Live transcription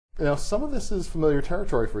Now, some of this is familiar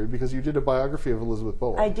territory for you because you did a biography of Elizabeth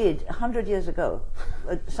Bowen. I did, 100 years ago,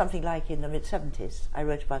 something like in the mid-70s, I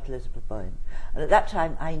wrote about Elizabeth Bowen. And at that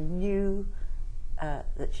time, I knew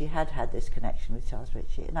that she had had this connection with Charles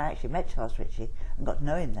Ritchie. And I actually met Charles Ritchie and got to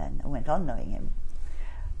know him then and went on knowing him.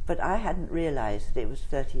 But I hadn't realised that it was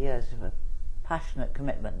 30 years of a passionate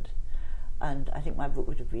commitment. And I think my book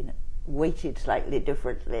would have been weighted slightly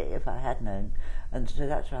differently if I had known. And so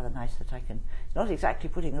that's rather nice that I can, not exactly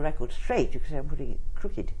putting the record straight, because I'm putting it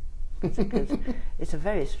crooked. Because it's a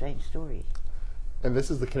very strange story. And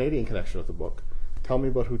this is the Canadian connection of the book. Tell me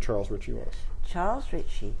about who Charles Ritchie was. Charles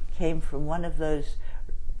Ritchie came from one of those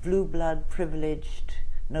blue blood, privileged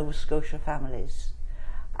Nova Scotia families.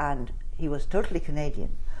 And he was totally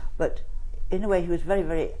Canadian, but in a way he was very,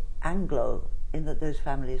 very Anglo in that those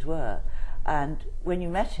families were. And when you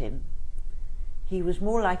met him, he was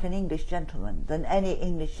more like an English gentleman than any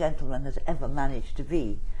English gentleman has ever managed to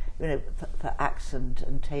be, you know, for accent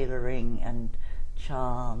and tailoring and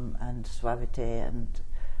charm and suavity and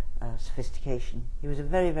sophistication. He was a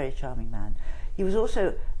very, very charming man. He was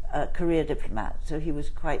also a career diplomat, so he was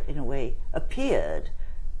quite, in a way, appeared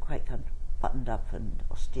quite kind of buttoned up and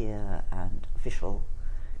austere and official,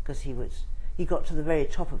 because he got to the very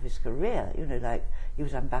top of his career, you know, like he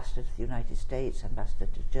was ambassador to the United States, ambassador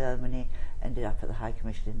to Germany, ended up at the High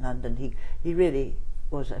Commission in London. He really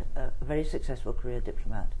was a very successful career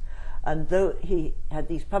diplomat. And though he had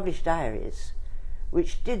these published diaries,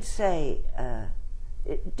 which did say,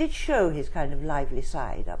 it did show his kind of lively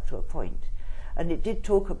side up to a point, and it did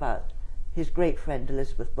talk about his great friend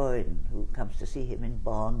Elizabeth Bowen, who comes to see him in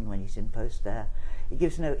Bonn when he's in post there. It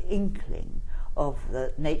gives no inkling of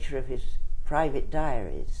the nature of his private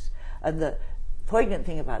diaries. And the poignant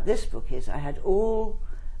thing about this book is I had all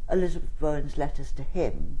Elizabeth Bowen's letters to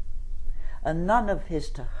him and none of his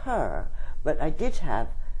to her, but I did have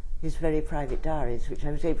his very private diaries, which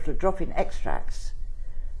I was able to drop in extracts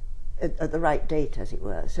at the right date, as it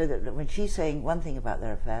were, so that when she's saying one thing about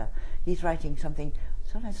their affair, he's writing something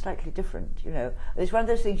sometimes slightly different, you know. It's one of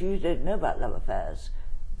those things you don't know about love affairs,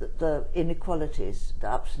 the inequalities, the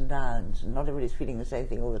ups and downs, and not everybody's feeling the same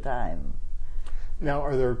thing all the time. Now,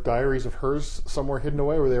 are there diaries of hers somewhere hidden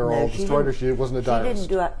away, or they were all destroyed, or she wasn't a diarist? She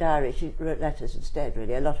didn't do diaries, she wrote letters instead,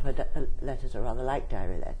 really. A lot of her letters are rather like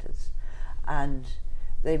diary letters. And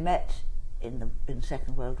they met in the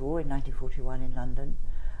Second World War in 1941 in London.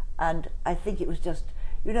 And I think it was just,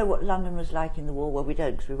 you know what London was like in the war? Well, we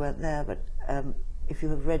don't, because we weren't there, but if you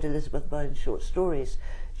have read Elizabeth Bowen's short stories,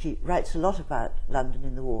 she writes a lot about London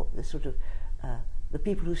in the war, the sort of, the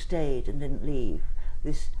people who stayed and didn't leave,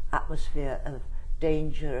 this atmosphere of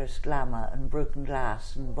dangerous glamour and broken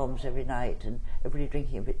glass and bombs every night and everybody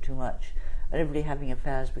drinking a bit too much and everybody having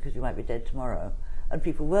affairs because you might be dead tomorrow. And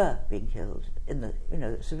people were being killed, in the, you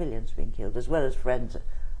know, civilians being killed, as well as friends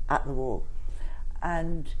at the war.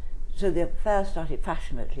 And so the affair started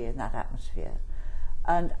passionately in that atmosphere.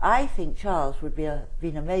 And I think Charles would be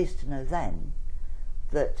been amazed to know then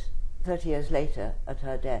that 30 years later, at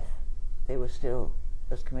her death, they were still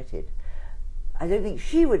as committed. I don't think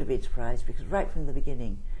she would have been surprised, because right from the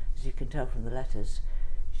beginning, as you can tell from the letters,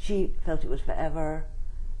 she felt it was forever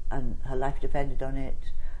and her life depended on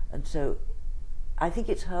it. And so I think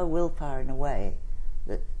it's her willpower in a way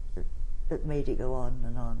that made it go on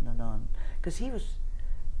and on and on. Because he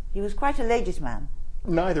was quite a ladies' man.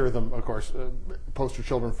 Neither of them, of course, poster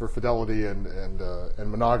children for fidelity and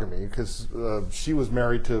monogamy, because she was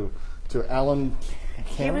married to Alan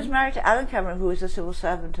Cameron? She was married to Alan Cameron, who was a civil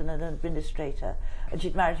servant and an administrator. And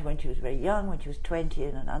she'd married him when she was very young, when she was 20,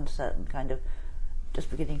 and an uncertain kind of, just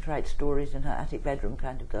beginning to write stories in her attic bedroom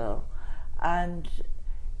kind of girl. And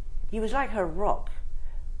he was like her rock.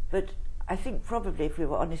 But I think probably, if we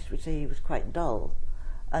were honest, we'd say he was quite dull.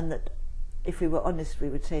 And that if we were honest, we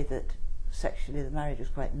would say that sexually the marriage was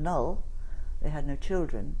quite null. They had no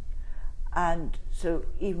children. And so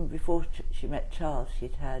even before she met Charles,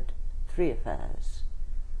 she'd had 3 affairs.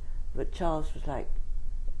 But Charles was like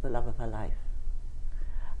the love of her life.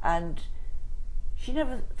 And she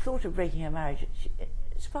never thought of breaking her marriage.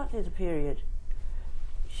 It's partly the period.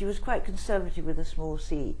 She was quite conservative with a small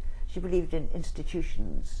c. She believed in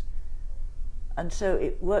institutions. And so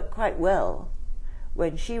it worked quite well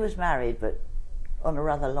when she was married, but on a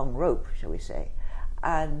rather long rope, shall we say,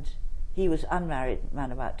 and he was unmarried,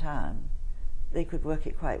 man about town. They could work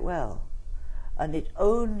it quite well. And it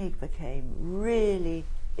only became really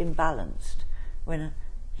imbalanced when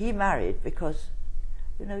he married, because,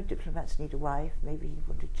 you know, diplomats need a wife. Maybe he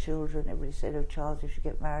wanted children. Everybody said, oh, Charles, you should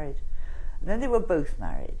get married. And then they were both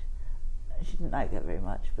married. She didn't like that very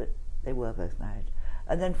much, but they were both married.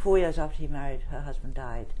 And then 4 years after he married, her husband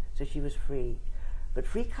died, so she was free. But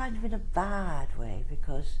free kind of in a bad way,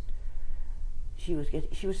 because she was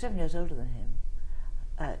 7 years older than him.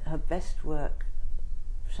 Her best work,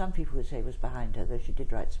 some people would say, was behind her, though she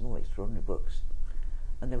did write some more extraordinary books.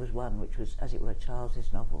 And there was one which was, as it were,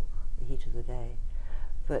 Charles's novel, The Heat of the Day.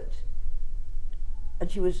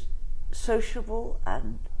 And she was sociable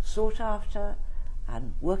and sought after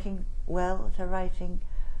and working well at her writing,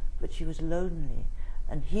 but she was lonely.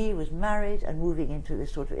 And he was married and moving into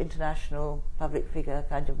this sort of international public figure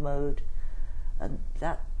kind of mode, and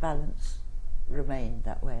that balance remained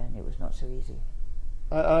that way, and it was not so easy.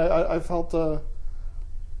 I felt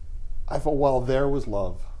well, there was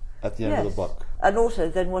love at the end of the book. And also,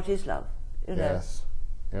 then what is love? You know? Yes,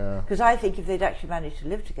 yeah. Because I think if they'd actually managed to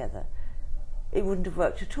live together, it wouldn't have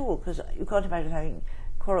worked at all, because you can't imagine having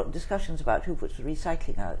discussions about who puts the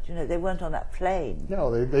recycling out. You know, they weren't on that plane.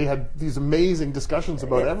 No, they had these amazing discussions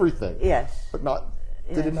about everything. Yes. But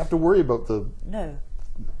they didn't have to worry about the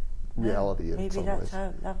reality in maybe some that's ways.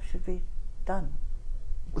 how love should be done.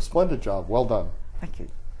 A splendid job. Well done. Thank you.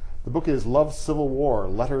 The book is Love's Civil War,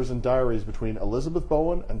 Letters and Diaries Between Elizabeth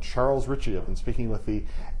Bowen and Charles Ritchie. I've been speaking with the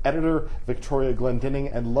editor, Victoria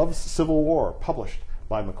Glendinning, and Love's Civil War, published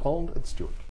by McClelland and Stewart.